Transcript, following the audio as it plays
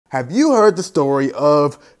Have you heard the story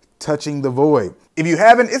of Touching the Void? If you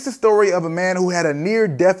haven't, it's the story of a man who had a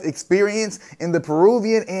near-death experience in the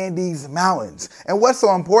Peruvian Andes Mountains. And what's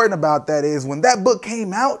so important about that is when that book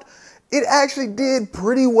came out, it actually did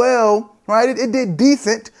pretty well, right? It did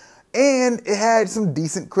decent, and it had some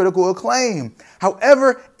decent critical acclaim.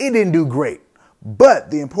 However, it didn't do great.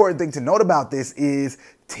 But the important thing to note about this is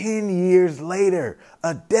 10 years later,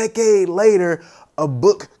 a decade later, a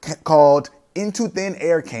book called Into Thin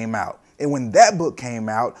Air came out. And when that book came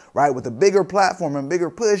out, right, with a bigger platform and bigger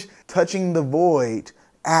push, Touching the Void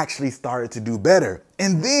actually started to do better.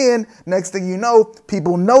 And then next thing you know,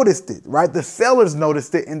 people noticed it, right? The sellers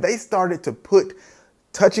noticed it and they started to put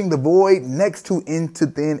Touching the Void next to Into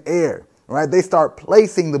Thin Air. Right? They start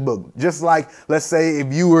placing the book, just like, let's say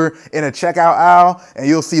if you were in a checkout aisle and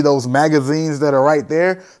you'll see those magazines that are right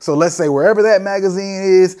there. So let's say wherever that magazine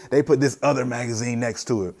is, they put this other magazine next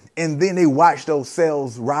to it. And then they watch those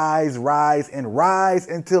sales rise, and rise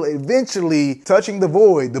until eventually Touching the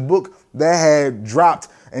Void, the book that had dropped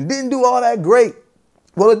and didn't do all that great.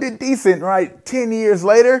 Well, it did decent, right? 10 years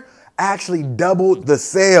later, actually doubled the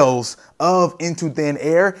sales of Into Thin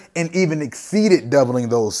Air and even exceeded doubling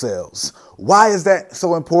those sales. Why is that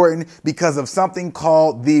so important? Because of something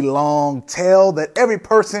called the long tail that every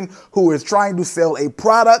person who is trying to sell a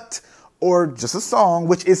product or just a song,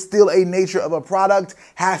 which is still a nature of a product,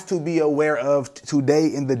 has to be aware of today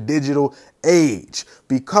in the digital age.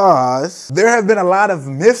 Because there have been a lot of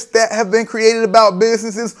myths that have been created about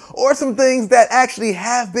businesses, or some things that actually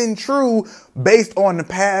have been true based on the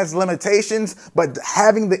past limitations, but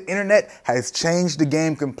having the internet has changed the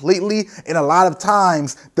game completely. And a lot of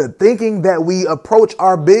times the thinking that we approach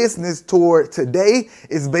our business toward today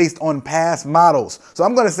is based on past models. So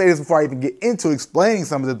I'm going to say this before I even get into explaining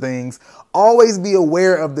some of the things. Always be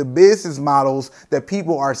aware of the business models that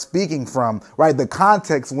people are speaking from, right? The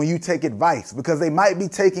context when you take advice, because they might be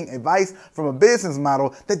taking advice from a business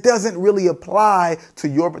model that doesn't really apply to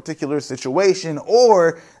your particular situation,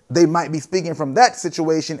 or they might be speaking from that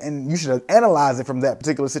situation and you should analyze it from that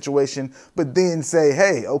particular situation, but then say,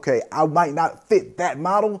 hey, okay, I might not fit that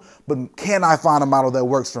model, but can I find a model that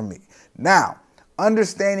works for me? Now,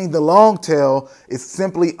 understanding the long tail is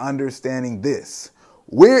simply understanding this.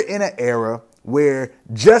 We're in an era where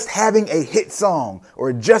just having a hit song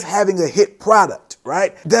or just having a hit product,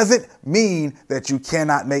 right, doesn't mean that you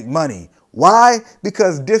cannot make money. Why?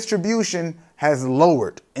 Because distribution has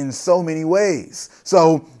lowered in so many ways.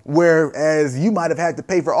 So whereas you might have had to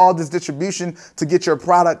pay for all this distribution to get your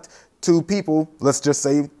product to people, let's just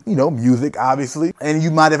say, music, obviously, and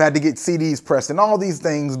you might have had to get CDs pressed and all these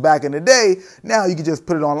things back in the day. Now you can just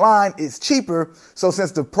put it online. It's cheaper. So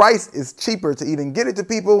since the price is cheaper to even get it to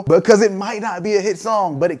people, because it might not be a hit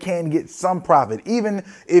song, but it can get some profit, even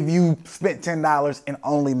if you spent $10 and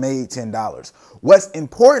only made $10. What's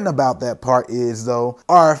important about that part is, though,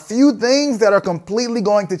 are a few things that are completely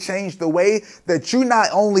going to change the way that you not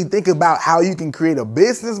only think about how you can create a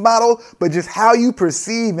business model, but just how you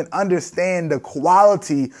perceive and understand the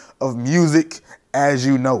quality of music as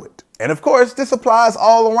you know it. And of course, this applies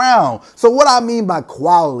all around. So what I mean by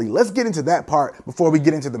quality, let's get into that part before we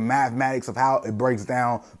get into the mathematics of how it breaks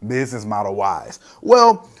down business model wise.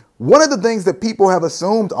 Well, one of the things that people have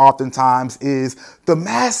assumed oftentimes is the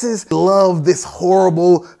masses love this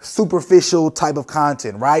horrible, superficial type of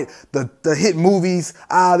content, right? The hit movies,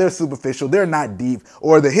 they're superficial, they're not deep.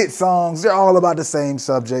 Or the hit songs, they're all about the same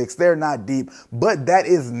subjects, they're not deep. But that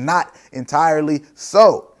is not entirely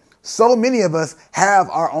so. So many of us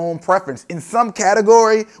have our own preference. In some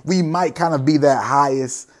category, we might kind of be that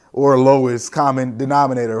highest or lowest common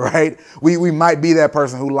denominator, right? We might be that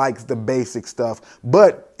person who likes the basic stuff,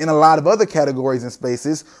 but in a lot of other categories and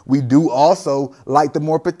spaces, we do also like the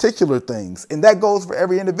more particular things. And that goes for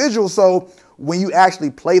every individual. So when you actually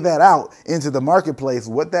play that out into the marketplace,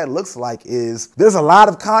 what that looks like is there's a lot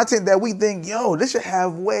of content that we think, yo, this should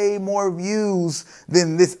have way more views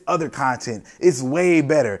than this other content. It's way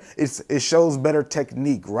better. It shows better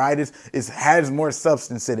technique, right? It has more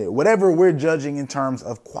substance in it, whatever we're judging in terms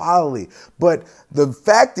of quality. But the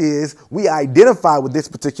fact is we identify with this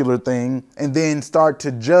particular thing and then start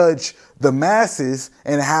to judge the masses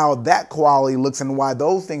and how that quality looks and why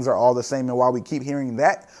those things are all the same and why we keep hearing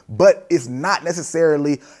that. But it's not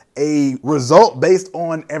necessarily a result based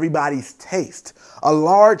on everybody's taste. A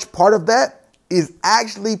large part of that is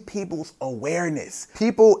actually people's awareness.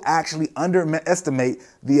 People actually underestimate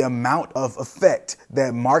the amount of effect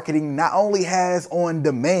that marketing not only has on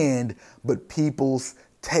demand, but people's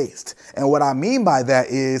taste. And what I mean by that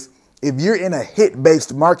is If you're in a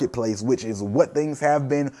hit-based marketplace, which is what things have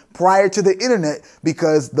been prior to the internet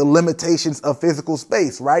because the limitations of physical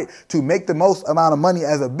space, right? To make the most amount of money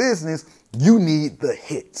as a business, you need the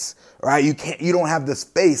hits, right? You don't have the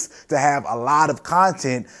space to have a lot of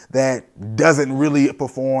content that doesn't really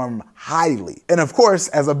perform highly. And of course,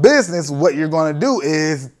 as a business, what you're going to do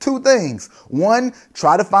is two things. One,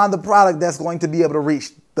 try to find the product that's going to be able to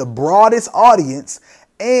reach the broadest audience,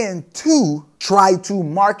 and two, try to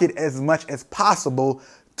market as much as possible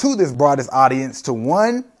to this broadest audience to,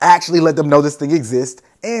 one, actually let them know this thing exists,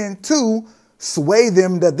 and two, sway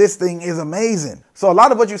them that this thing is amazing. So a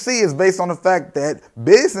lot of what you see is based on the fact that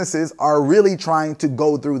businesses are really trying to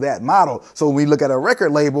go through that model. So when we look at a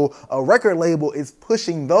record label is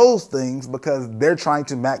pushing those things because they're trying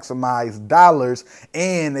to maximize dollars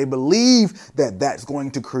and they believe that that's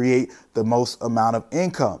going to create the most amount of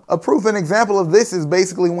income. A proof and example of this is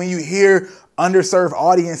basically when you hear underserved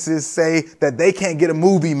audiences say that they can't get a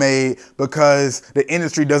movie made because the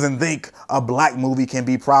industry doesn't think a black movie can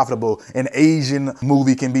be profitable, an Asian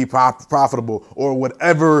movie can be profitable, or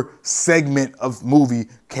whatever segment of movie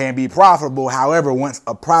can be profitable. However, once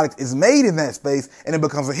a product is made in that space and it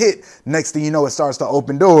becomes a hit, next thing you know, it starts to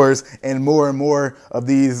open doors and more of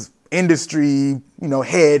these industry,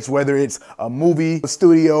 heads, whether it's a movie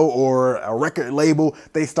studio or a record label,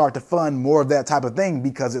 they start to fund more of that type of thing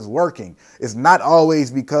because it's working. It's not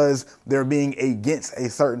always because they're being against a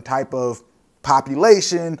certain type of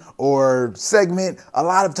population or segment. A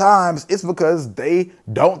lot of times it's because they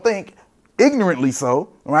don't think, ignorantly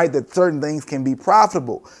so, right, that certain things can be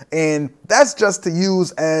profitable. And that's just to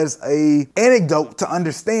use as an anecdote to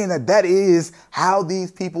understand that that is how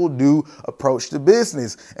these people do approach the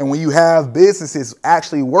business. And when you have businesses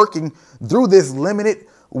actually working through this limited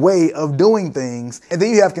way of doing things, and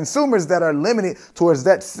then you have consumers that are limited towards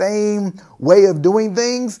that same way of doing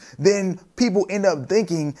things, then people end up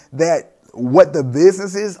thinking that what the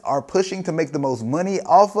businesses are pushing to make the most money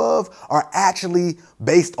off of are actually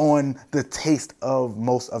based on the taste of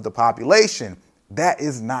most of the population. That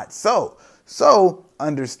is not so. So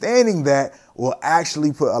understanding that will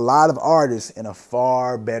actually put a lot of artists in a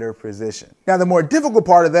far better position. Now, the more difficult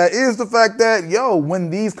part of that is the fact that, when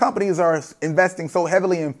these companies are investing so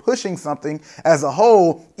heavily in pushing something as a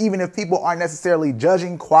whole, even if people aren't necessarily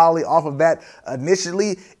judging quality off of that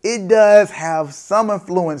initially, it does have some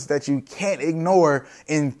influence that you can't ignore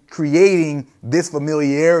in creating this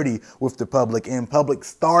familiarity with the public and public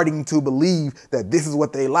starting to believe that this is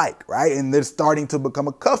what they like, right? And they're starting to become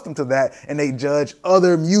accustomed to that, and they judge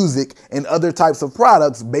other music and other types of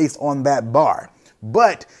products based on that bar.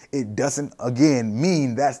 But it doesn't, again,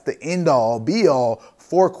 mean that's the end all be all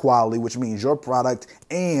for quality, which means your product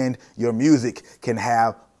and your music can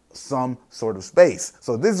have some sort of space.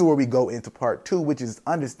 So this is where we go into part two, which is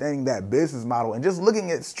understanding that business model and just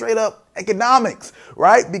looking at straight up economics,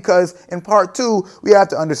 right? Because in part two, we have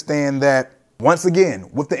to understand that, once again,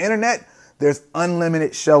 with the internet, there's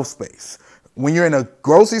unlimited shelf space. When you're in a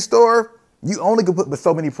grocery store, you only can put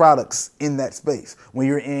so many products in that space. When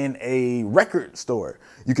you're in a record store,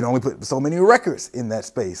 you can only put so many records in that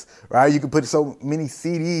space, right? You can put so many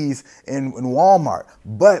CDs in Walmart.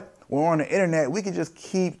 But when we're on the internet, we can just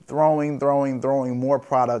keep throwing more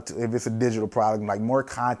product, if it's a digital product, like more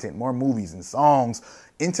content, more movies and songs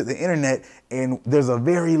into the internet, and there's a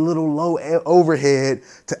very low overhead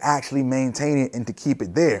to actually maintain it and to keep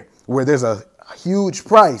it there, where there's a huge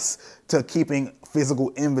price to keeping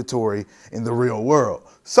physical inventory in the real world.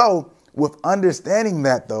 So with understanding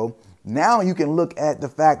that, though, now you can look at the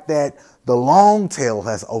fact that the long tail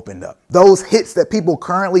has opened up. Those hits that people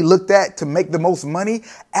currently looked at to make the most money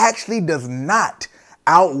actually does not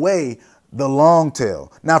outweigh the long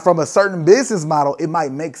tail. Now, from a certain business model, it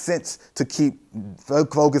might make sense to keep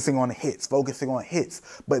focusing on hits,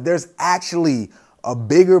 but there's actually a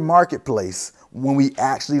bigger marketplace when we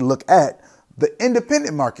actually look at the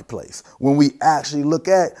independent marketplace, when we actually look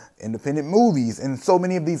at independent movies and so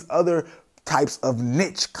many of these other types of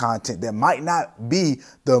niche content that might not be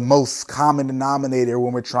the most common denominator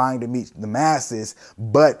when we're trying to meet the masses,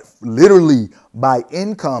 but literally by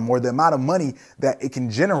income or the amount of money that it can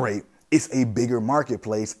generate, it's a bigger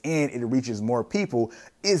marketplace and it reaches more people.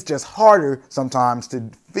 It's just harder sometimes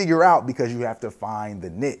to figure out because you have to find the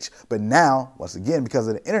niche. But now, once again, because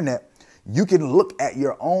of the internet, you can look at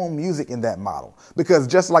your own music in that model. Because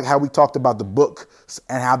just like how we talked about the book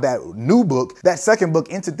and how that new book, that second book,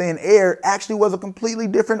 Into Thin Air, actually was a completely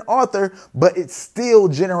different author, but it still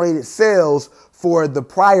generated sales for the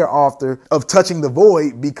prior author of Touching the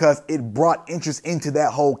Void because it brought interest into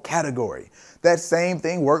that whole category. That same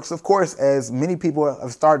thing works, of course, as many people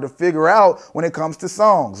have started to figure out when it comes to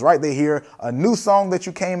songs, right? They hear a new song that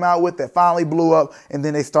you came out with that finally blew up, and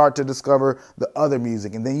then they start to discover the other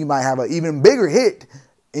music. And then you might have an even bigger hit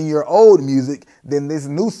in your old music than this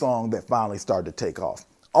new song that finally started to take off.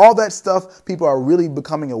 All that stuff people are really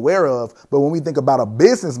becoming aware of. But when we think about a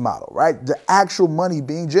business model, right, the actual money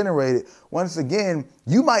being generated, once again,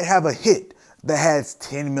 you might have a hit that has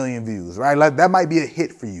 10 million views, right? Like that might be a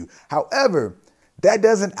hit for you. However, that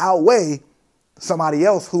doesn't outweigh somebody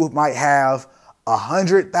else who might have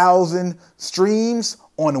 100,000 streams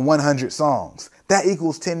on 100 songs. That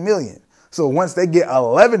equals 10 million. So once they get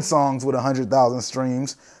 11 songs with 100,000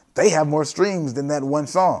 streams, they have more streams than that one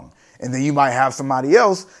song. And then you might have somebody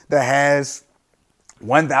else that has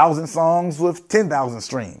 1,000 songs with 10,000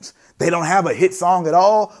 streams. They don't have a hit song at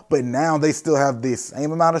all, but now they still have the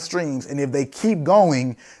same amount of streams. And if they keep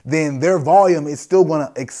going, then their volume is still going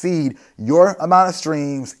to exceed your amount of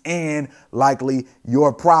streams and likely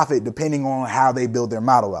your profit, depending on how they build their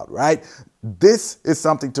model out, right? This is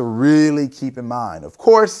something to really keep in mind. Of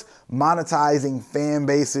course, monetizing fan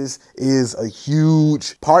bases is a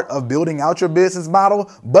huge part of building out your business model,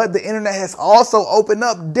 but the internet has also opened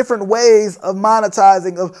up different ways of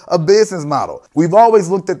monetizing a business model. We've always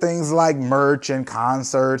looked at things like merch and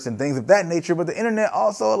concerts and things of that nature, but the internet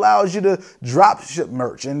also allows you to drop ship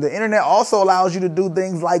merch, and the internet also allows you to do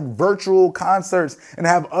things like virtual concerts and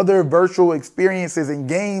have other virtual experiences and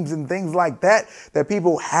games and things like that that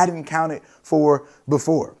people hadn't counted for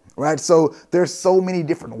before. Right? So there's so many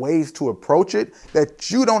different ways to approach it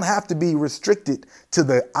that you don't have to be restricted to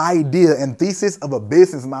the idea and thesis of a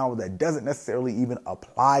business model that doesn't necessarily even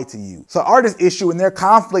apply to you. So artists' issue and their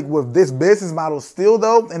conflict with this business model still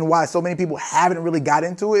though, and why so many people haven't really got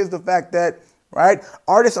into it, is the fact that, right,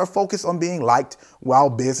 artists are focused on being liked while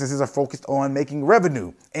businesses are focused on making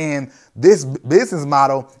revenue. And this business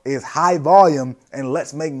model is high volume and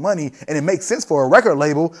let's make money. And it makes sense for a record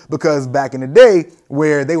label because back in the day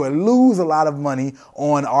where they would lose a lot of money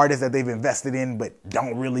on artists that they've invested in but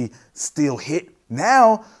don't really still hit,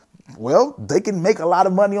 now, well, they can make a lot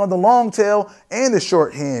of money on the long tail and the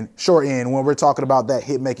short end when we're talking about that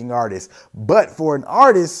hit making artist. But for an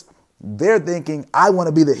artist, they're thinking, I want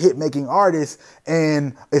to be the hit-making artist,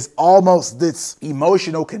 and it's almost this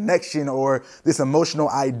emotional connection or this emotional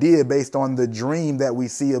idea based on the dream that we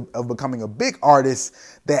see of becoming a big artist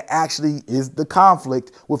that actually is the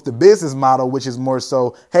conflict with the business model, which is more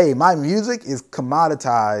so, hey, my music is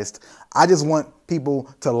commoditized. I just want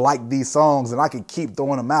people to like these songs, and I can keep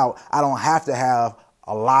throwing them out. I don't have to have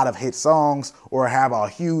a lot of hit songs or have a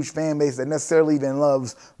huge fan base that necessarily even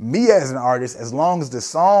loves me as an artist. As long as the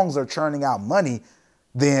songs are churning out money,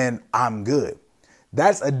 then I'm good.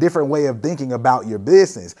 That's a different way of thinking about your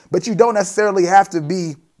business, but you don't necessarily have to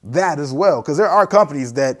be that as well, because there are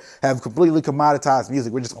companies that have completely commoditized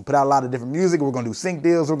music. We're just gonna put out a lot of different music. We're gonna do sync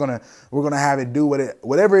deals. We're gonna have it do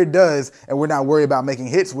whatever it does, and we're not worried about making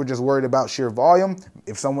hits. We're just worried about sheer volume.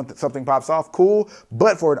 If something pops off, cool.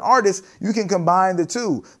 But for an artist, you can combine the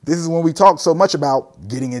two. This is when we talk so much about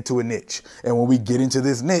getting into a niche, and when we get into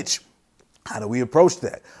this niche, how do we approach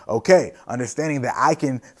that? Okay, understanding that I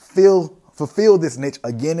can fulfill this niche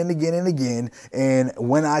again and again and again. And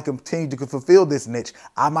when I continue to fulfill this niche,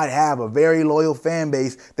 I might have a very loyal fan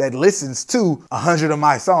base that listens to 100 of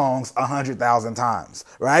my songs 100,000 times,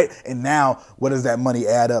 right? And now what does that money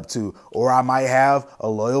add up to? Or I might have a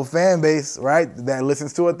loyal fan base, right, that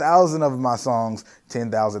listens to 1,000 of my songs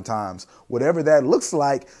 10,000 times. Whatever that looks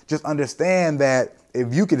like, just understand that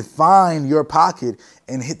if you can find your pocket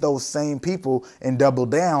and hit those same people and double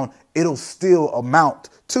down, it'll still amount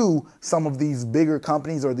to some of these bigger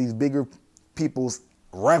companies or these bigger people's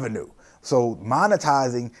revenue. So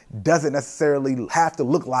monetizing doesn't necessarily have to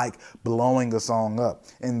look like blowing a song up.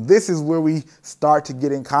 And this is where we start to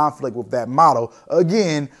get in conflict with that model,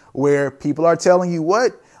 again, where people are telling you,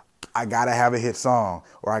 what? I gotta have a hit song,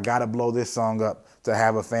 or I gotta blow this song up to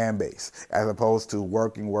have a fan base, as opposed to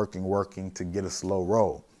working to get a slow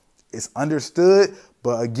roll. It's understood,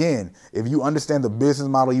 but again, if you understand the business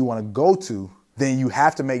model you want to go to, then you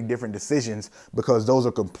have to make different decisions because those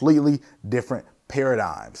are completely different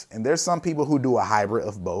paradigms. And there's some people who do a hybrid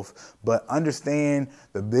of both, but understand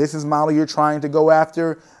the business model you're trying to go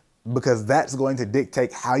after, because that's going to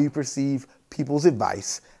dictate how you perceive people's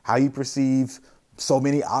advice, how you perceive so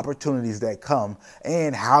many opportunities that come,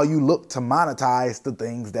 and how you look to monetize the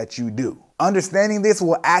things that you do. Understanding this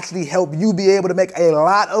will actually help you be able to make a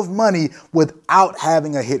lot of money without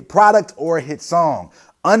having a hit product or a hit song.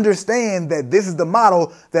 Understand that this is the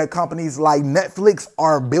model that companies like Netflix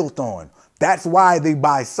are built on. That's why they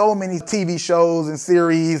buy so many TV shows and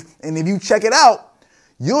series. And if you check it out,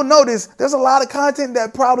 you'll notice there's a lot of content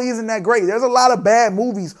that probably isn't that great. There's a lot of bad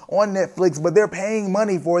movies on Netflix, but they're paying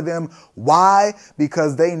money for them. Why?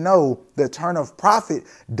 Because they know the turn of profit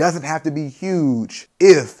doesn't have to be huge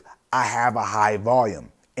if I have a high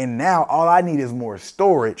volume. And now all I need is more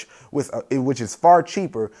storage, which is far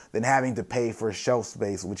cheaper than having to pay for shelf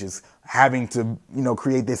space, which is having to,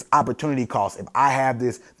 create this opportunity cost. If I have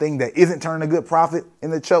this thing that isn't turning a good profit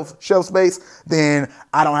in the shelf space, then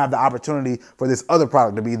I don't have the opportunity for this other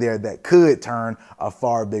product to be there that could turn a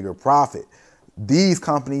far bigger profit. These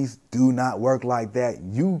companies do not work like that.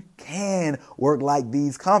 You can work like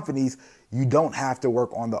these companies. You don't have to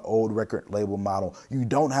work on the old record label model. You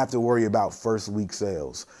don't have to worry about first week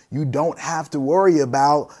sales. You don't have to worry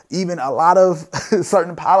about even a lot of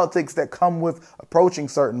certain politics that come with approaching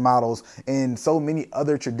certain models and so many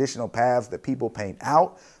other traditional paths that people paint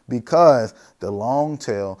out, because the long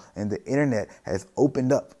tail and the internet has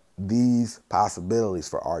opened up these possibilities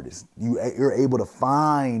for artists. You're able to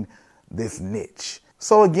find this niche.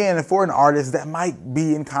 So again, for an artist that might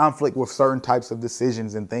be in conflict with certain types of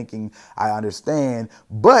decisions and thinking, I understand,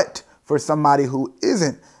 but for somebody who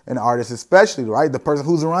isn't an artist, especially, right, the person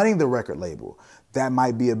who's running the record label, that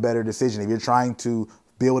might be a better decision. If you're trying to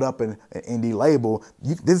build up an indie label,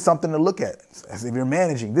 this is something to look at. As if you're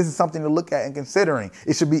managing, this is something to look at and considering.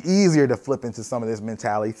 It should be easier to flip into some of this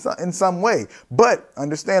mentality in some way. But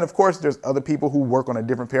understand, of course, there's other people who work on a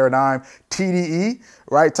different paradigm. TDE,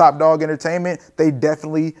 right, Top Dog Entertainment, they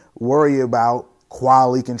definitely worry about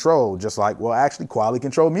quality control, just like, Quality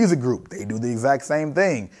Control Music Group. They do the exact same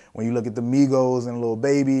thing. When you look at the Migos and Lil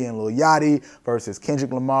Baby and Lil Yachty versus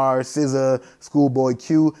Kendrick Lamar, SZA, Schoolboy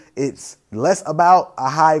Q, it's less about a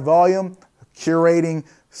high volume, curating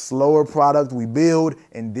slower product we build,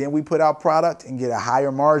 and then we put out product and get a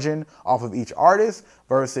higher margin off of each artist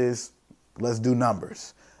versus let's do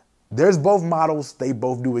numbers. There's both models, they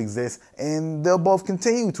both do exist, and they'll both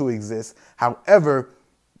continue to exist. However,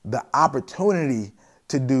 the opportunity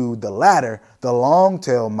to do the latter, the long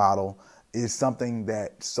tail model, is something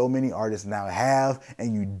that so many artists now have,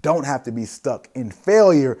 and you don't have to be stuck in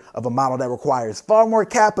failure of a model that requires far more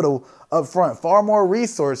capital up front, far more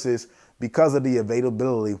resources, because of the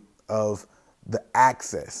availability of the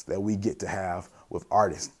access that we get to have with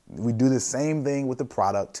artists. We do the same thing with the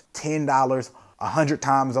product, $10 100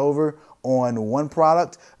 times over on one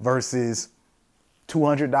product versus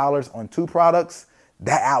 $200 on two products.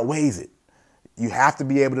 That outweighs it. You have to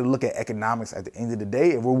be able to look at economics at the end of the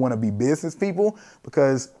day if we want to be business people,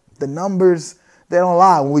 because the numbers, they don't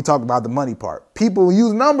lie when we talk about the money part. People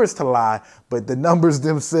use numbers to lie, but the numbers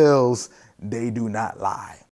themselves, they do not lie.